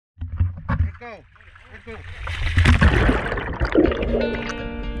go. Let's go.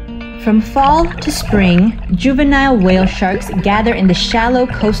 From fall to spring, juvenile whale sharks gather in the shallow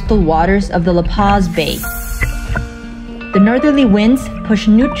coastal waters of the Paz Bay. The northerly winds push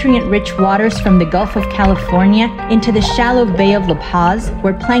nutrient-rich waters from the Gulf of California into the shallow Bay of La Paz,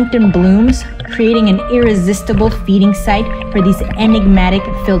 where plankton blooms, creating an irresistible feeding site for these enigmatic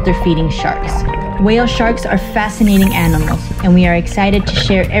filter-feeding sharks. Whale sharks are fascinating animals, and we are excited to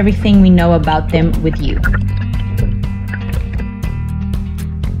share everything we know about them with you.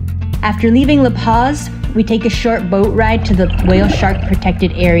 After leaving La Paz, we take a short boat ride to the whale shark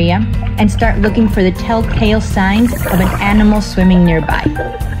protected area and start looking for the telltale signs of an animal swimming nearby.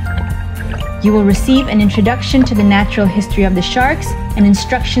 You will receive an introduction to the natural history of the sharks and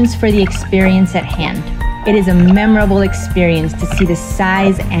instructions for the experience at hand. It is a memorable experience to see the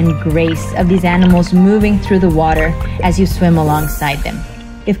size and grace of these animals moving through the water as you swim alongside them.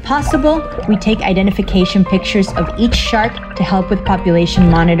 If possible, we take identification pictures of each shark to help with population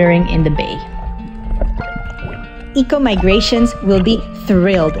monitoring in the bay. EcoMigrations will be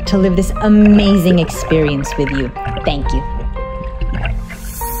thrilled to live this amazing experience with you. Thank you.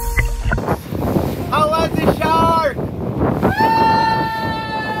 How was the shark? Yeah!